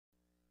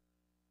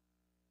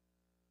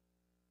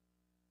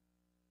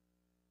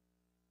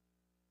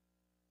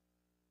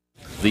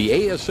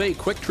The ASA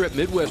Quick Trip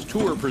Midwest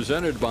Tour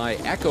presented by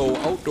Echo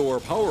Outdoor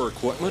Power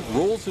Equipment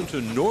rolls into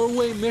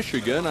Norway,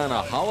 Michigan on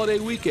a holiday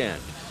weekend.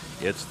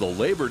 It's the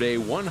Labor Day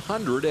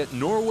 100 at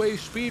Norway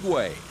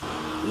Speedway.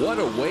 What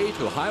a way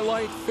to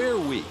highlight Fair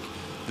Week.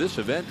 This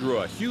event drew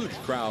a huge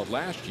crowd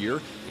last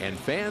year, and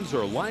fans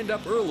are lined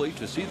up early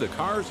to see the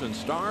cars and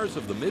stars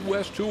of the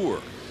Midwest Tour.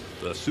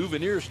 The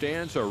souvenir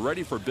stands are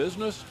ready for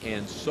business,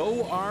 and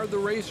so are the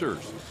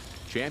racers.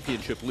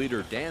 Championship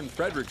leader Dan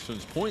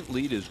Fredrickson's point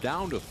lead is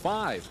down to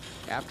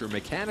 5 after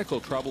mechanical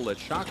trouble at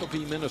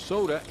Shakopee,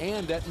 Minnesota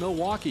and at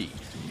Milwaukee.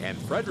 And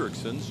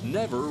Fredrickson's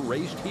never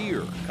raced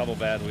here. A couple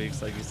bad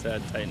weeks, like you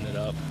said, tightened it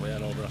up. We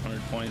had over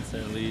 100 points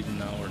in the lead, and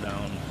now we're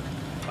down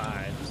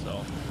 5.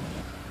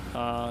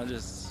 So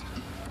just,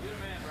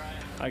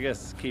 I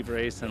guess, keep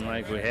racing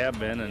like we have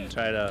been and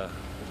try to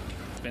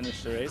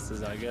finish the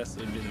races, I guess,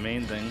 would be the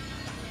main thing.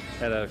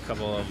 Had a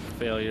couple of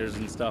failures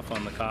and stuff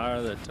on the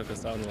car that took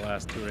us out of the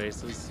last 2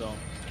 races, so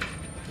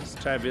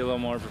just try to be a little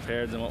more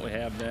prepared than what we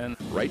have been.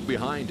 Right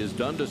behind is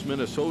Dundas,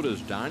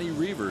 Minnesota's Donnie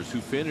Reavers, who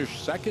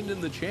finished second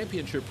in the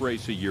championship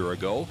race a year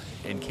ago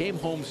and came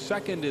home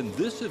second in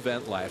this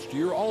event last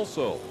year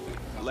also.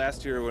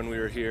 Last year when we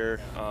were here,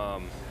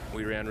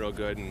 we ran real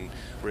good and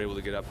were able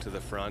to get up to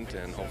the front,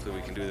 and hopefully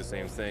we can do the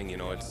same thing. You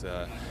know,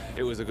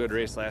 it was a good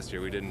race last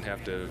year. We didn't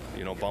have to,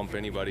 bump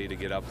anybody to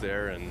get up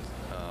there, and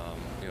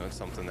it's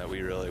something that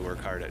we really work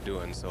hard at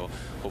doing, so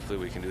hopefully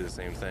we can do the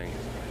same thing.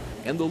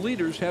 And the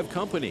leaders have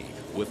company,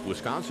 with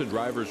Wisconsin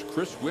drivers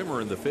Chris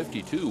Wimmer in the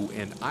 52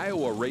 and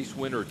Iowa race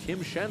winner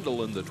Tim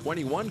Schendel in the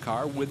 21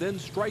 car within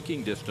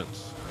striking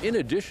distance. In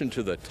addition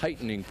to the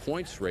tightening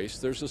points race,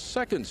 there's a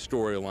second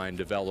storyline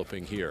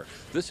developing here.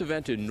 This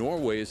event in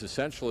Norway is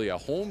essentially a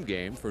home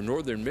game for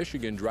Northern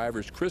Michigan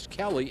drivers Chris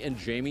Kelly and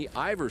Jamie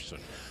Iverson.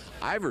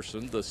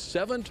 Iverson, the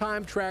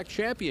 7-time track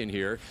champion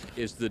here,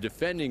 is the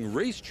defending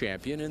race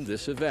champion in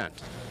this event.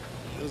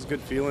 It was a good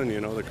feeling,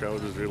 the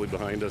crowd was really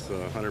behind us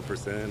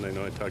 100%. I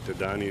know I talked to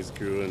Donnie's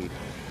crew and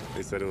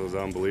they said it was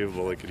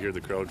unbelievable. I could hear the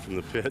crowd from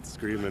the pit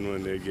screaming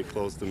when they get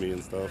close to me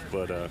and stuff,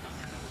 but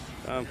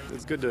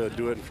it's good to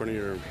do it in front of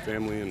your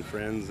family and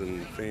friends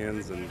and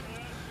fans, and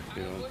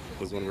it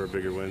was one of our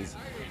bigger wins.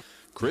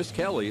 Chris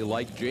Kelly,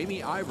 like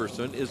Jamie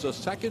Iverson, is a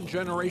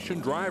second-generation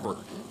driver.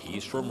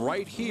 He's from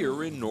right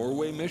here in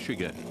Norway,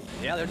 Michigan.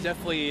 Yeah, they're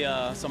definitely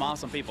some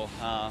awesome people.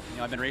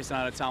 I've been racing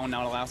out of town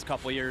now the last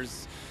couple of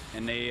years,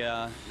 and they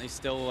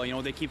still,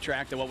 they keep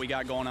track of what we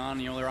got going on.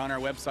 They're on our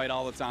website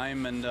all the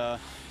time, and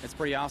it's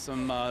pretty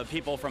awesome.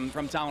 People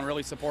from town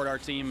really support our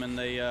team, and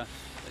they're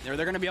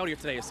going to be out here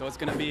today, so it's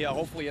going to be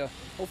hopefully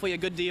a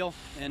good deal,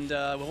 and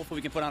hopefully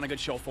we can put on a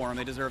good show for them.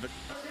 They deserve it.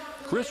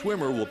 Chris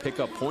Wimmer will pick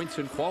up points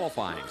in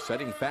qualifying,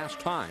 setting fast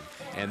time,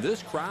 and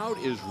this crowd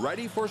is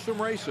ready for some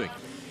racing.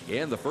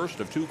 In the first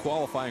of 2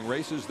 qualifying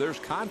races, there's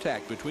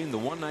contact between the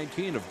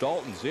 119 of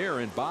Dalton Zare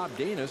and Bob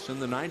Danis in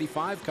the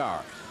 95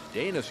 car.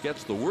 Danis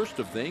gets the worst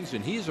of things,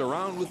 and he's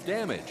around with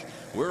damage.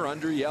 We're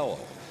under yellow.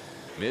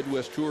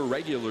 Midwest Tour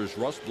regulars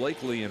Russ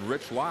Blakely and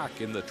Rich Locke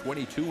in the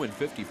 22 and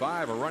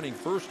 55 are running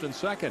first and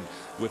second,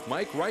 with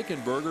Mike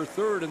Reichenberger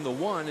third in the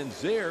 1 and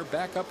Zare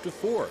back up to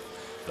 4th.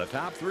 The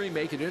top 3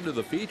 make it into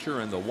the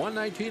feature, and the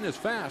 119 is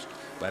fast,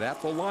 but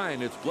at the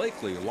line it's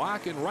Blakely,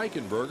 Locke, and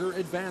Reichenberger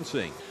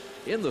advancing.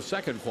 In the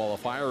second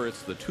qualifier,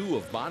 it's the 2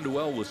 of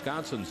Bonduelle,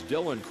 Wisconsin's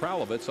Dylan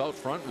Kralovitz out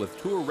front with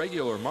Tour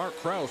regular Mark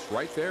Kraus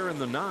right there in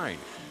the 9.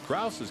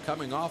 Kraus is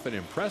coming off an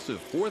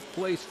impressive 4th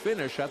place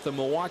finish at the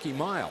Milwaukee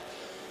Mile.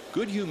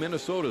 Goodhue,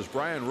 Minnesota's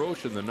Brian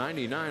Roche in the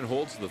 99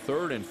 holds the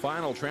 3rd and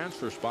final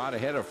transfer spot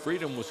ahead of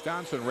Freedom,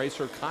 Wisconsin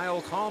racer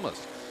Kyle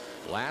Kalmus.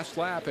 Last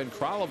lap, and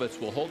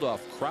Kralovitz will hold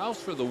off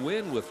Kraus for the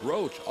win, with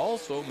Roach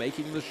also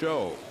making the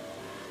show.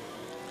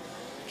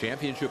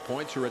 Championship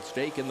points are at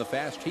stake in the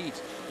fast heats,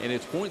 and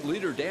it's point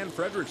leader Dan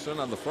Fredrickson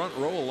on the front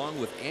row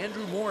along with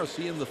Andrew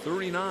Morrissey in the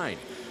 39.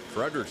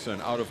 Fredrickson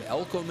out of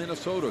Elko,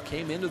 Minnesota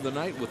came into the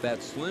night with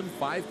that slim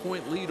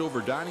 5-point lead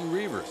over Donnie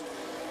Reavers.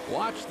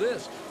 Watch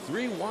this,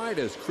 3 wide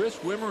as Chris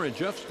Wimmer and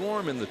Jeff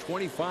Storm in the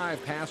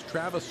 25 pass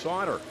Travis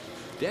Sauter.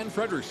 Dan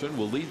Fredrickson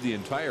will lead the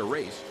entire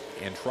race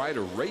and try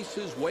to race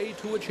his way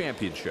to a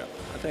championship.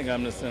 I think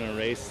I'm just going to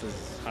race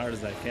as hard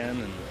as I can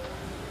and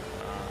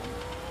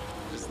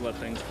just let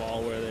things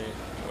fall where they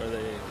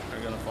are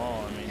going to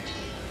fall. I mean,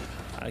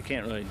 I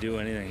can't really do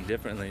anything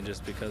differently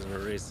just because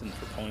we're racing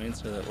for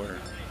points or that we're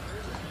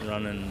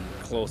running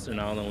closer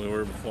now than we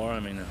were before. I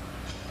mean,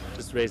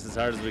 just race as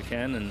hard as we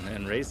can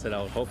and race it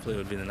out, hopefully,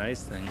 would be the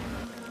nice thing.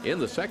 In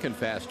the second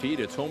fast heat,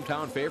 it's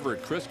hometown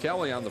favorite Chris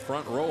Kelly on the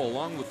front row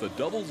along with the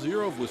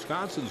 00 of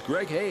Wisconsin's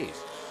Greg Hayes.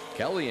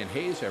 Kelly and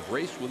Hayes have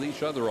raced with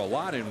each other a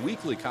lot in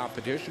weekly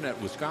competition at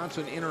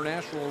Wisconsin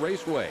International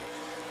Raceway.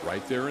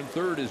 Right there in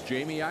 3rd is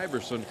Jamie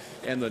Iverson,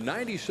 and the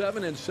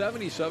 97 and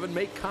 77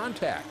 make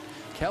contact.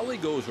 Kelly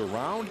goes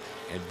around,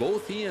 and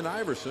both he and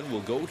Iverson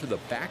will go to the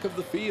back of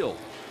the field.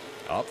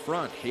 Up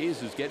front,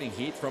 Hayes is getting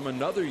heat from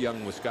another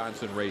young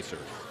Wisconsin racer.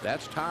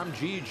 That's Tom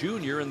G.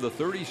 Jr. in the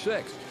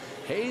 36.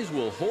 Hayes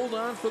will hold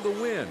on for the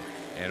win.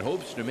 and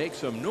hopes to make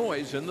some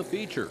noise in the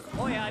feature.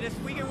 Oh yeah,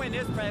 we can win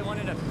this, probably one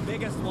of the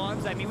biggest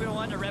ones. I mean, we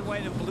won the red,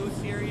 white, and blue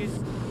series.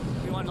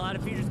 We won a lot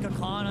of features,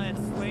 Kakana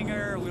and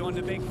Slinger. We won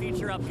the big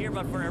feature up here,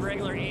 but for a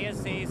regular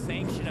ASA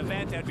sanctioned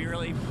event, that'd be a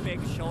really big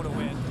show to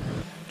win.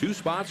 2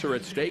 spots are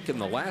at stake in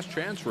the last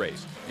chance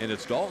race, and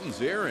it's Dalton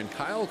Zare and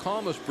Kyle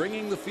Kalmus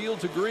bringing the field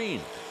to green.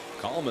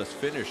 Kalmus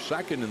finished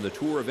second in the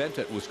Tour event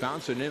at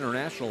Wisconsin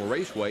International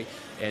Raceway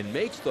and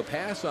makes the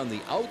pass on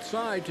the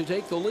outside to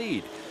take the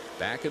lead.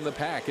 Back in the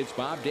pack, it's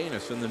Bob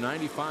Danis in the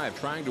 95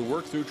 trying to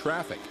work through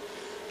traffic.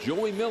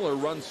 Joey Miller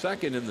runs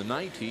second in the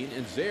 19,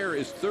 and Zare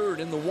is third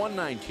in the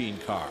 119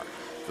 car.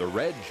 The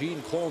red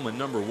Gene Coleman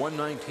number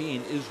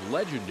 119 is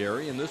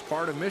legendary in this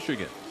part of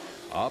Michigan.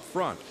 Up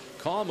front,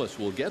 Kalmus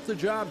will get the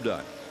job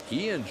done.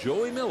 He and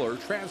Joey Miller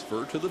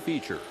transfer to the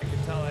feature. I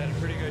could tell I had a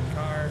pretty good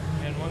car,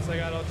 and once I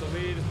got out the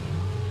lead,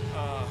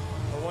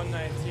 the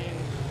 119,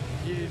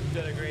 he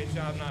did a great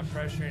job not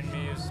pressuring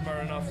me. He was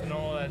smart enough to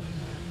know that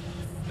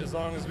as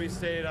long as we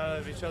stayed out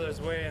of each other's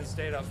way and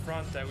stayed up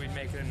front, that we'd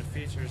make it into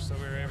features, so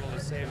we were able to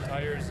save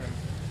tires.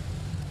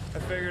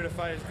 And I figured if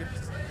I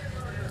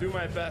could do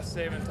my best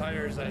saving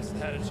tires, I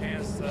had a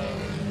chance to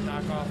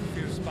knock off a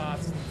few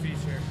spots in the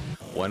feature.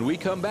 When we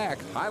come back,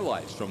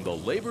 highlights from the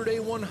Labor Day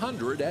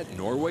 100 at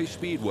Norway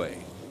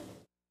Speedway.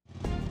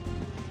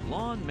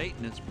 Lawn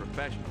maintenance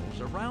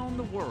professionals around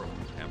the world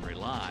have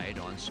relied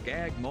on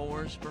Skag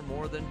mowers for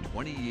more than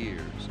 20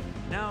 years.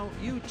 Now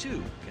you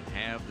too can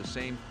have the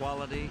same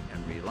quality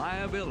and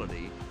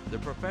reliability the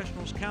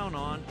professionals count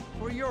on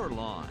for your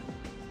lawn.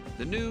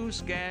 The new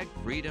Skag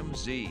Freedom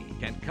Z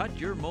can cut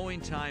your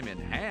mowing time in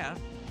half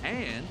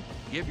and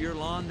give your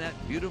lawn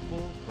that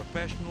beautiful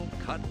professional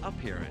cut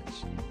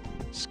appearance.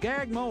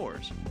 Skag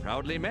mowers,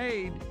 proudly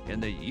made in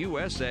the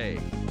USA.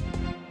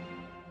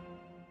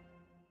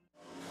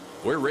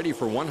 We're ready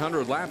for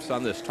 100 laps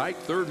on this tight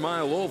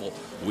third-mile oval.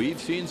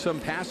 We've seen some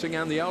passing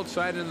on the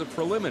outside in the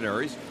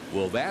preliminaries.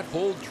 Will that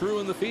hold true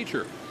in the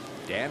feature?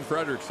 Dan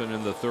Fredrickson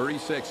in the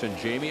 36 and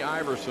Jamie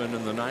Iverson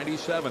in the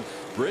 97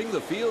 bring the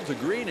field to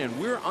green, and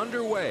we're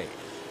underway.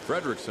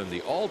 Fredrickson,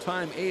 the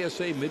all-time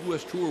ASA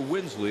Midwest Tour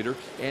wins leader,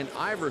 and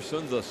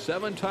Iverson, the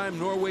 7-time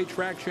Norway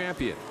track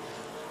champion.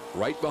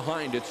 Right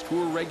behind, it's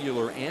Tour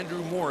regular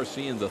Andrew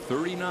Morrissey in the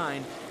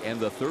 39 and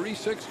the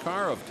 36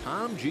 car of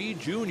Tom G.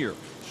 Jr.,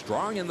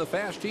 strong in the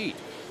fast heat.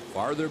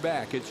 Farther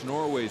back, it's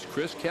Norway's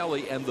Chris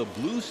Kelly and the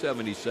blue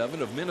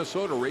 77 of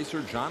Minnesota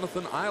racer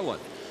Jonathan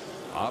Island.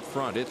 Up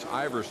front, it's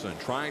Iverson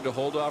trying to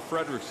hold off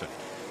Fredrickson.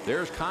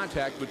 There's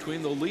contact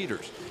between the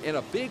leaders and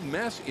a big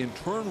mess in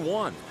turn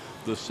 1.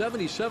 The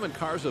 77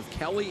 cars of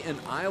Kelly and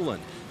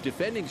Island.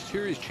 Defending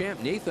series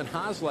champ Nathan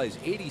Hosley's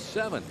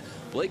 87.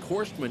 Blake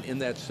Horstman in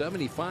that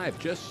 75,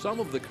 just some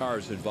of the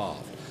cars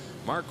involved.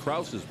 Mark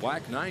Krause's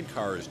Black 9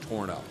 car is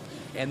torn up.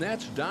 And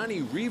that's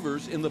Donnie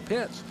Reavers in the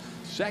pits,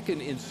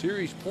 second in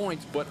series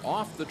points, but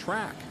off the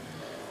track.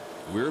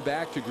 We're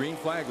back to green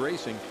flag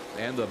racing,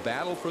 and the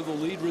battle for the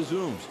lead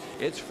resumes.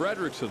 It's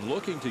Fredrickson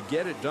looking to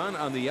get it done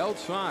on the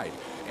outside,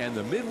 and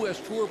the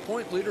Midwest Tour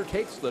point leader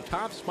takes the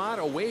top spot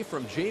away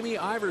from Jamie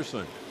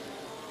Iverson.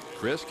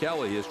 Chris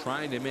Kelly is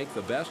trying to make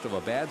the best of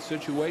a bad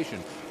situation,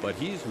 but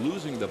he's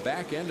losing the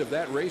back end of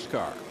that race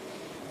car.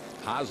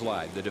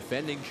 Hosley, the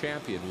defending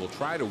champion, will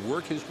try to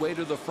work his way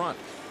to the front,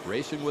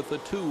 racing with the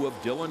 2 of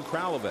Dylan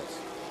Kralovitz.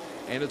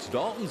 And it's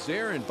Dalton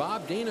Zare and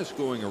Bob Danis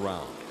going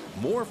around.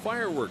 More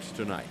fireworks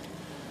tonight.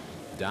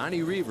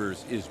 Donnie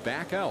Reavers is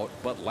back out,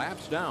 but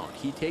laps down.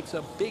 He takes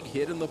a big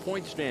hit in the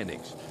point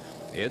standings.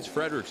 It's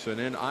Fredrickson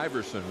and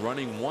Iverson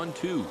running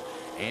 1-2.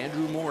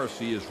 Andrew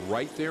Morrissey is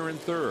right there in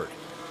third.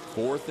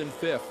 Fourth and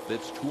fifth,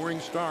 it's touring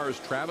stars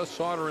Travis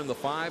Sauter in the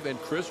 5 and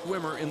Chris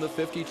Wimmer in the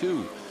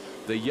 52.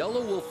 The yellow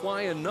will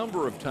fly a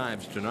number of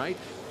times tonight.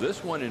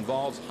 This one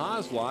involves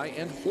Hosley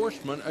and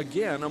Horstman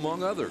again,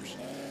 among others.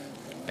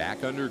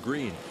 Back under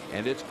green,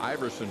 and it's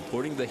Iverson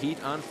putting the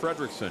heat on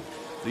Fredrickson.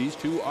 These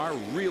two are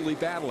really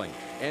battling,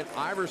 and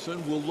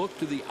Iverson will look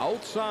to the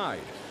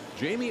outside.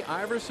 Jamie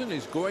Iverson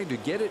is going to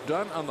get it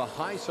done on the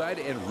high side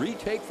and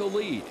retake the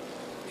lead.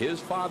 His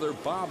father,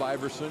 Bob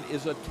Iverson,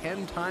 is a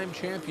 10-time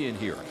champion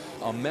here,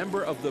 a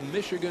member of the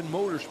Michigan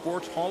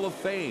Motorsports Hall of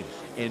Fame.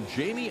 And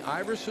Jamie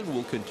Iverson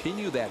will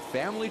continue that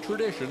family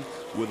tradition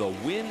with a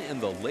win in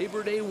the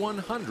Labor Day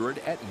 100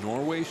 at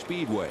Norway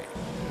Speedway.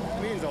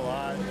 It means a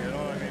lot, you know,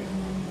 I mean,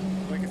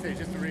 like I say,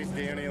 just to race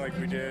Danny like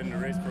we did and to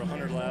race for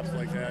 100 laps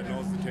like that,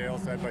 nose to tail,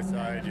 side by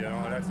side, you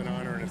know, that's an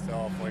honor in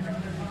itself. Like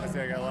I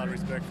say, I got a lot of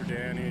respect for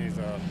Danny. He's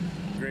a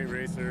great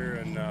racer,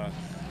 and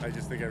I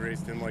just think I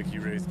raced him like he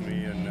raced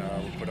me, and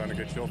we put on a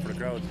good show for the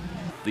crowd.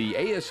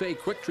 The ASA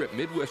Quick Trip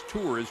Midwest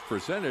Tour is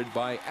presented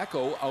by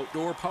Echo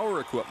Outdoor Power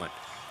Equipment.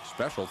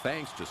 Special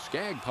thanks to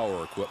Skag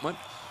Power Equipment,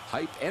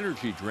 Hype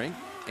Energy Drink,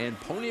 and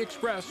Pony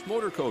Express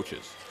Motor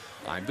Coaches.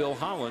 I'm Bill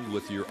Holland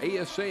with your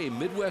ASA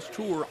Midwest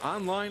Tour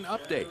online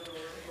update.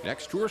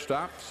 Next tour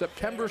stop,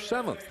 September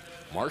 7th,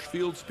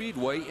 Marshfield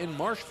Speedway in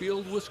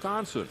Marshfield,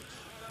 Wisconsin.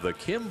 The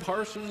Kim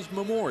Parsons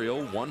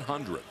Memorial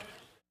 100.